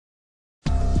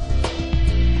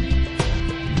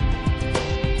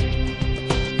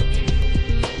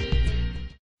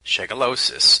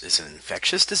Shigellosis is an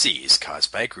infectious disease caused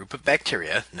by a group of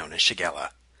bacteria known as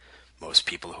Shigella. Most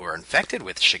people who are infected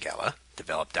with Shigella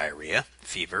develop diarrhea,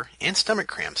 fever, and stomach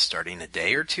cramps starting a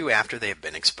day or two after they have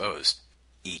been exposed.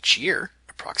 Each year,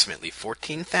 approximately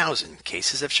 14,000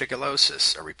 cases of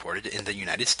Shigellosis are reported in the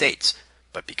United States,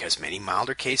 but because many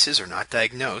milder cases are not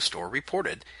diagnosed or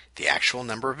reported, the actual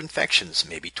number of infections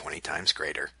may be 20 times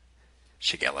greater.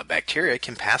 Shigella bacteria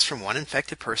can pass from one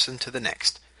infected person to the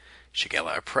next.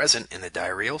 Shigella are present in the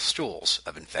diarrheal stools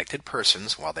of infected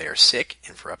persons while they are sick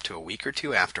and for up to a week or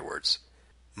two afterwards.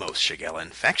 Most Shigella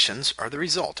infections are the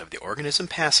result of the organism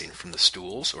passing from the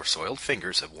stools or soiled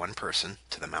fingers of one person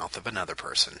to the mouth of another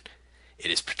person.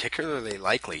 It is particularly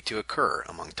likely to occur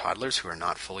among toddlers who are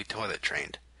not fully toilet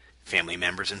trained. Family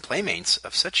members and playmates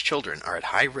of such children are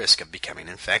at high risk of becoming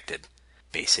infected.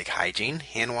 Basic hygiene,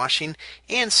 hand washing,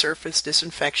 and surface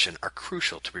disinfection are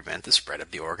crucial to prevent the spread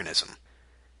of the organism.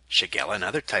 Shigella and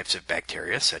other types of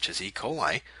bacteria, such as E.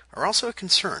 coli, are also a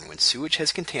concern when sewage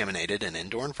has contaminated an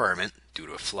indoor environment due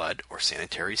to a flood or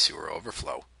sanitary sewer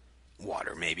overflow.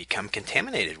 Water may become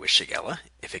contaminated with Shigella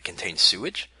if it contains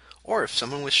sewage, or if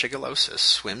someone with Shigellosis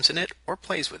swims in it or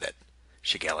plays with it.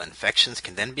 Shigella infections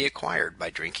can then be acquired by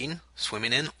drinking,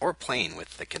 swimming in, or playing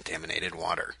with the contaminated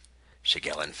water.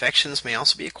 Shigella infections may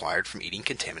also be acquired from eating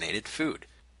contaminated food.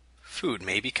 Food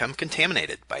may become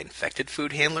contaminated by infected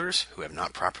food handlers who have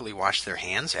not properly washed their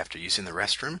hands after using the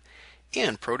restroom,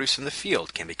 and produce in the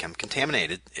field can become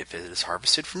contaminated if it is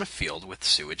harvested from a field with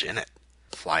sewage in it.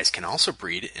 Flies can also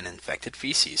breed in infected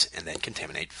feces and then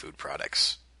contaminate food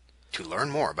products. To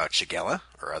learn more about Shigella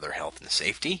or other health and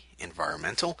safety,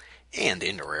 environmental, and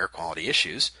indoor air quality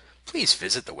issues, please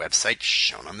visit the website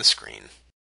shown on the screen.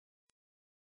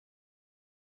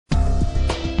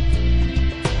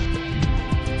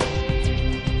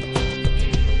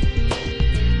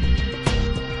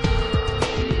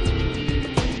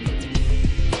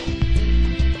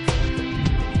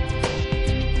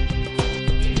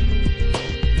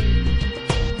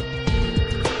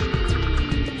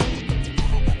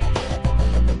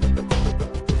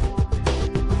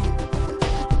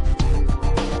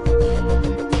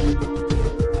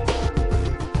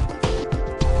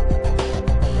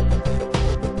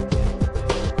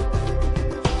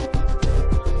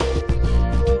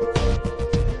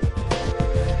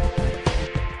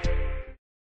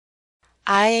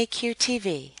 IAQ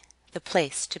TV, the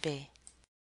place to be.